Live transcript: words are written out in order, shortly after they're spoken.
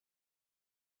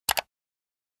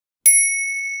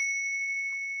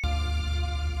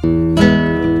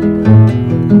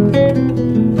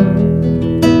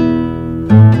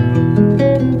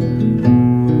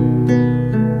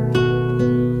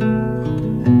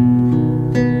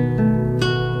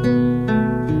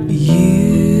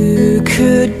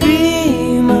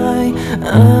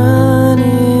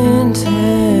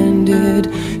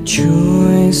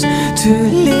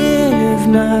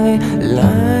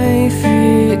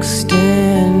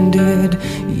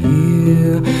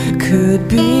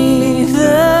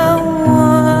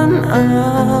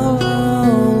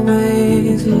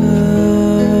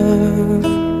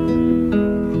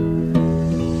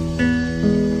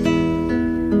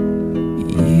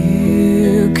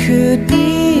could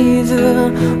be the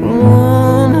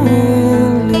one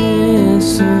who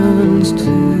listens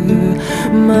to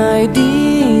my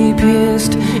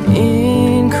deepest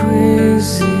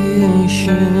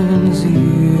inquisitions.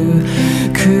 You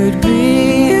could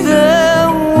be the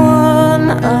one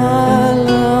I'll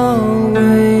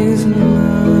always love.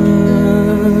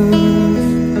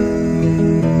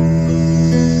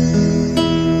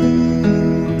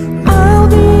 I'll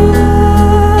be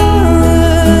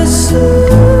there as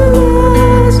soon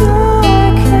as I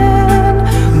can,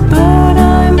 but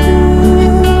I'm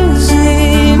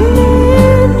busy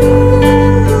mending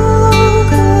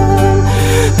broken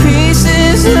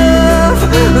pieces of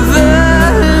the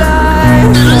life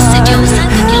Terus sejauh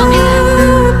 1 kilometer.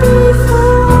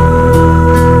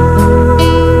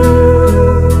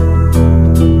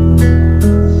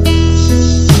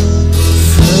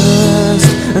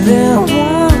 There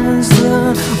was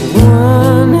the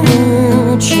one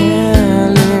who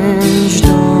challenged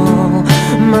all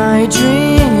my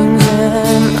dreams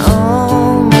and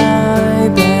all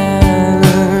my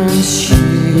balance.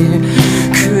 She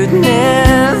could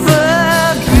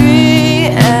never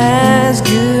be as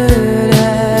good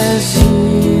as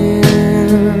you.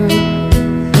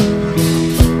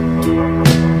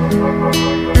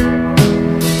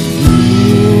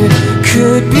 You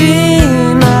could be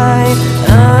my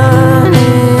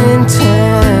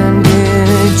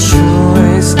unintended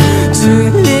choice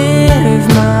to live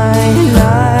my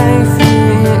life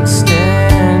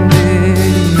extended.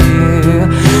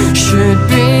 You should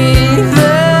be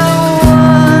the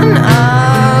one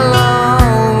I'll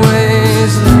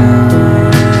always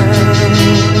love.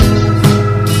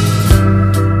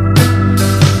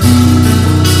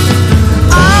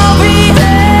 I'll be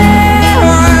there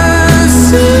as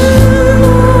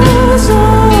soon as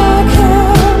I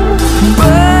can,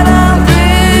 but I'm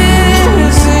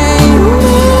busy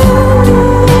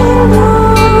mending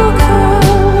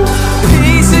broken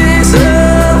pieces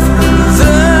of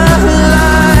the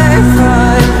life I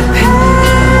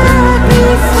had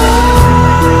before.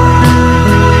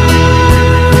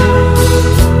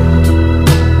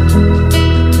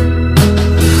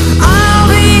 I'll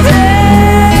be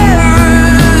there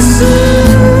as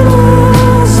soon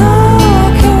as I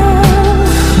can,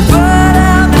 but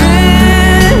I'm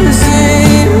busy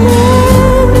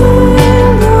mending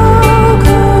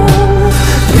broken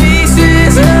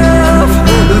pieces of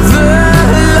the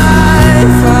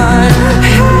life I had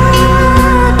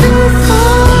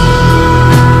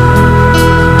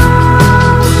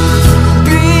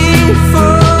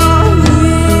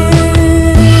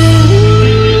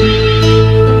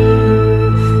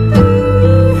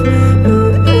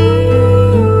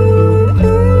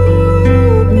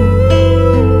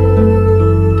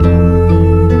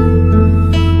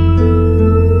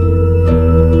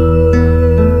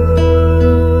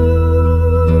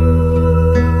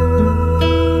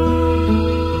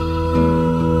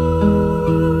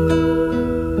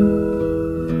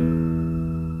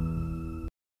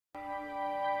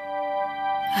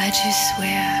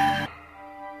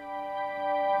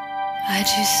I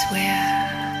just swear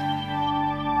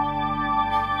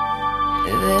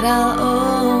that I'll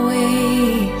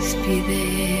always be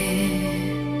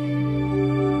there.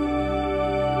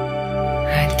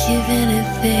 I'd give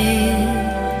anything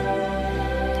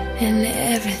and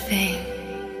everything,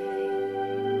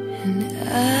 and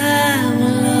I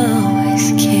will always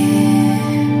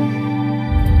care.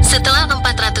 Setelah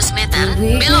 400 meter,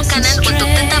 belok kanan untuk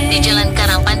tetap di Jalan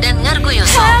Karangpandan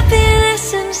Ngargoyoso.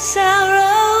 Happiness and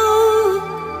sorrow,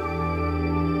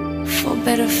 for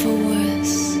better for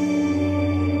worse,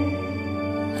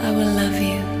 I will love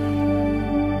you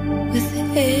with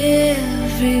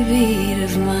every beat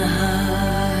of my heart.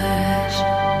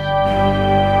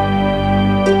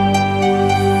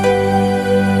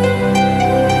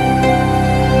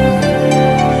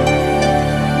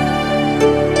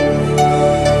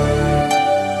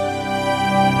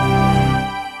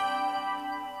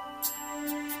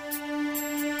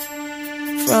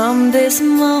 From this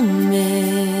moment,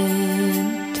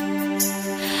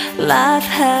 life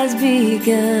has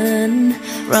begun.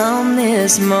 From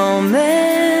this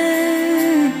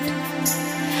moment,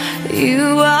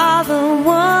 you are the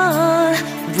one.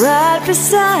 Right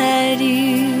beside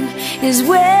you is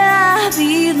where I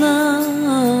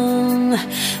belong.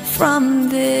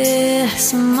 From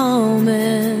this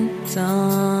moment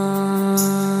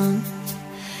on,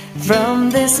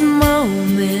 from this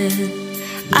moment,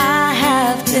 I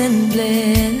have been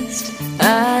blessed.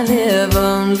 I live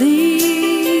only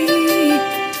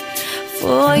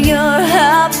for your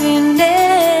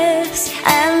happiness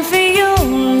and for your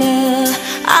love.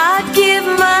 I'd give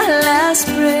my last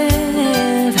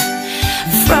breath.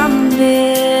 From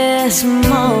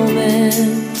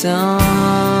song.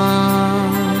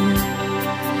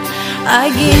 I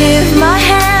give my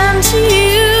hand to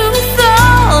you with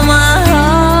all my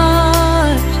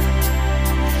heart.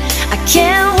 I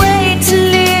can't wait to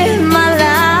live my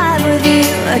life with you.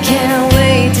 I can't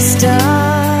wait to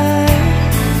start.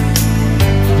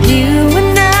 You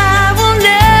and I will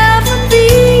never be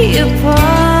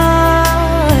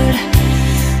apart.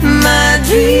 My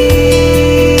dream